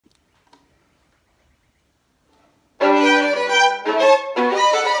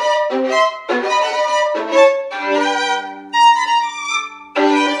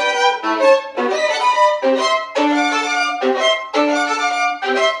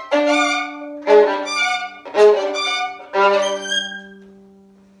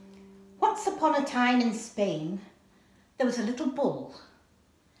Spain, there was a little bull,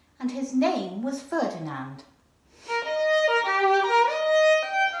 and his name was Ferdinand.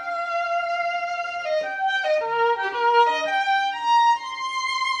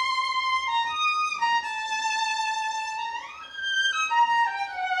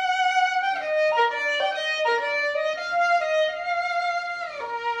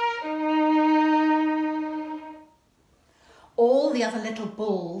 All the other little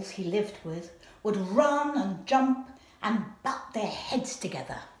bulls he lived with would run and jump and butt their heads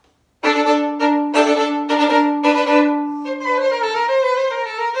together.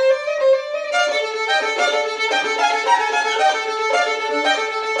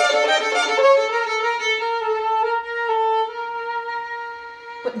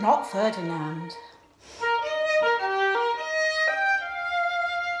 But not Ferdinand.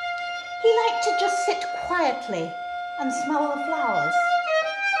 He liked to just sit quietly and smell the flowers.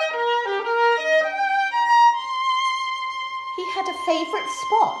 He had a favourite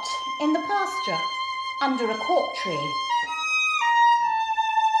spot in the pasture under a cork tree,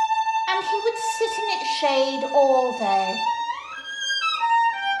 and he would sit in its shade all day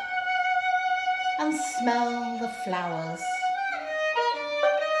and smell the flowers.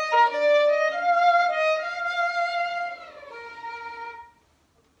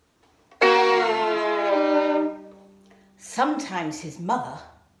 Sometimes his mother,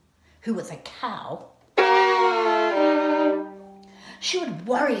 who was a cow, she would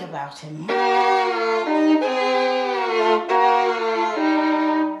worry about him.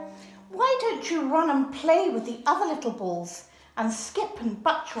 Why don't you run and play with the other little bulls and skip and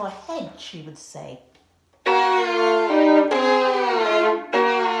butt your head, she would say.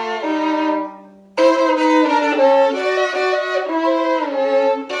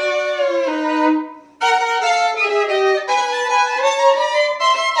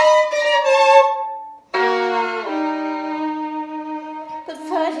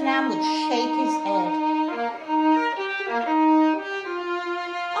 Ferdinand would shake his head.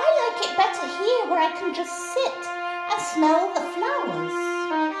 I like it better here where I can just sit and smell the flowers.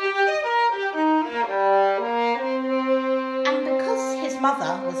 And because his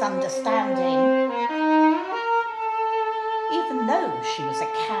mother was understanding, even though she was a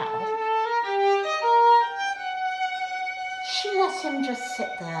cow, she let him just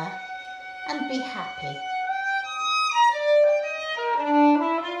sit there and be happy.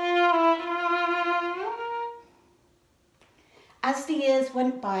 As the years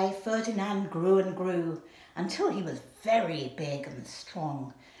went by, Ferdinand grew and grew until he was very big and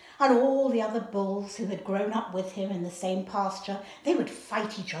strong. And all the other bulls who had grown up with him in the same pasture, they would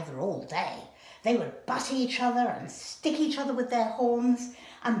fight each other all day. They would butt each other and stick each other with their horns.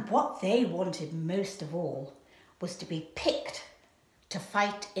 And what they wanted most of all was to be picked to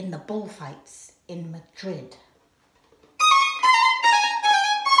fight in the bullfights in Madrid.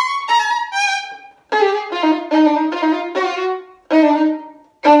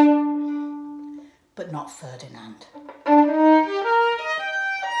 But not Ferdinand.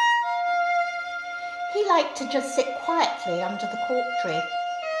 He liked to just sit quietly under the cork tree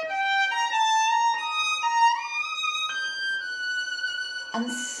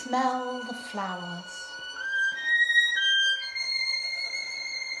and smell the flowers.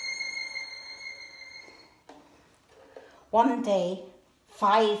 One day,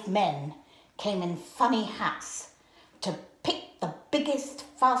 5 men came in funny hats to pick the biggest,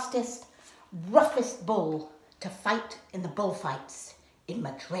 fastest, roughest bull to fight in the bullfights in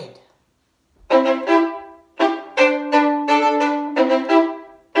Madrid.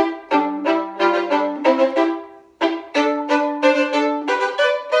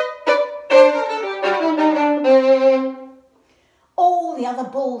 All the other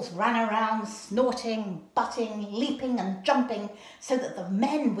bulls ran around snorting, butting, leaping and jumping so that the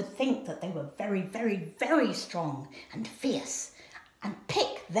men would think that they were very, very, very strong and fierce and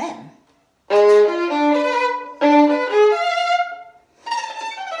pick them.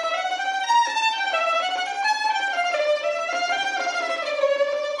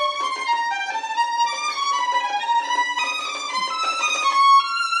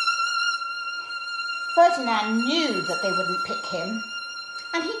 Ferdinand knew that they wouldn't pick him,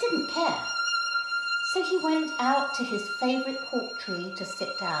 and he didn't care. So he went out to his favourite cork tree to sit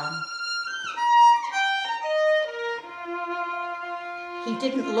down. He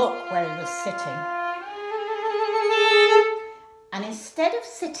didn't look where he was sitting. And instead of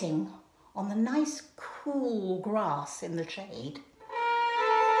sitting on the nice cool grass in the shade,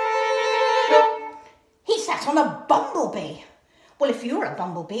 he sat on a bumblebee. Well, if you were a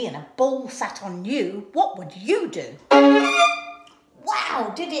bumblebee and a bull sat on you, what would you do?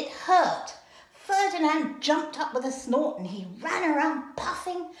 Wow, did it hurt? Ferdinand jumped up with a snort and he ran around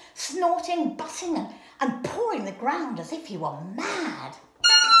puffing, snorting, butting and pawing the ground as if he were mad.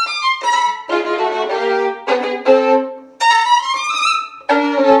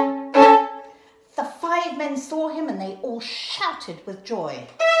 The 5 men saw him and they all shouted with joy.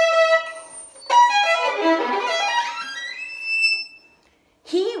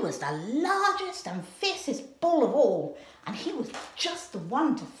 He was the largest and fiercest bull of all, and he was just the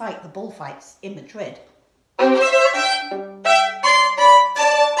one to fight the bullfights in Madrid.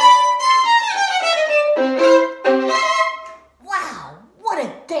 Wow, what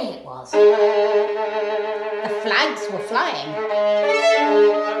a day it was! The flags were flying,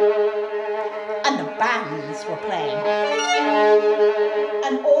 and the bands were playing,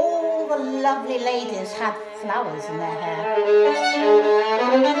 and all the lovely ladies had flowers in their hair.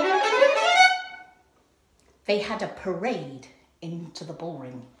 They had a parade into the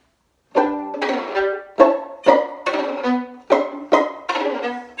bullring.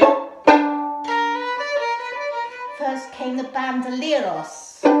 First came the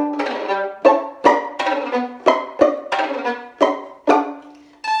bandoleros.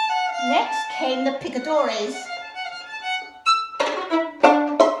 Next came the picadores.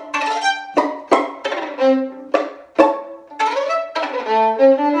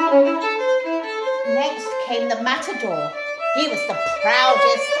 Next came the matador. He was the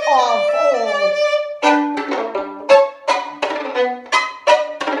proudest of all.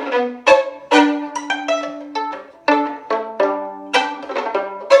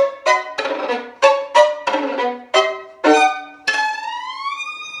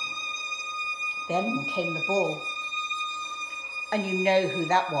 Then came the bull. And you know who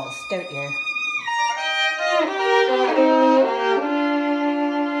that was, don't you?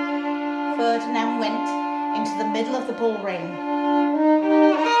 Ferdinand went into the middle of the bull ring.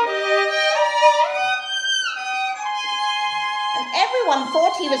 And everyone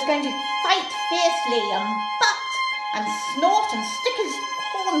thought he was going to fight fiercely and butt and snort and stick his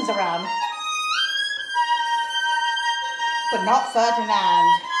horns around. But not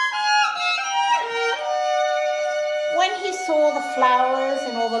Ferdinand. When he saw the flowers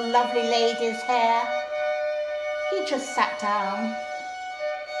in all the lovely ladies' hair, he just sat down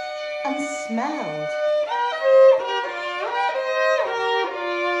and smelled.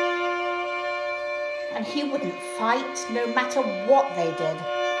 And he wouldn't fight no matter what they did.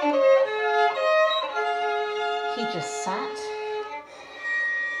 He just sat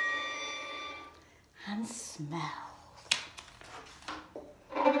and smelled.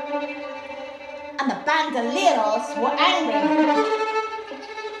 And the bandoleros were angry.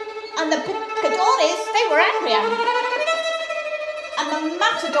 And the picadores, they were angrier. And the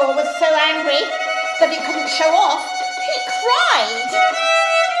matador was so angry that he couldn't show off. He cried.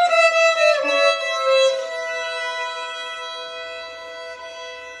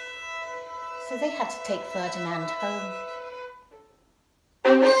 So they had to take Ferdinand home.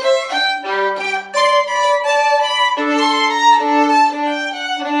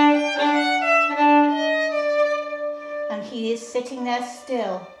 And he is sitting there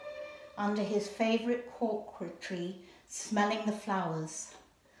still under his favourite cork tree, smelling the flowers,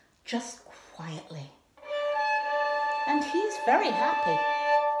 just quietly. And he's very happy.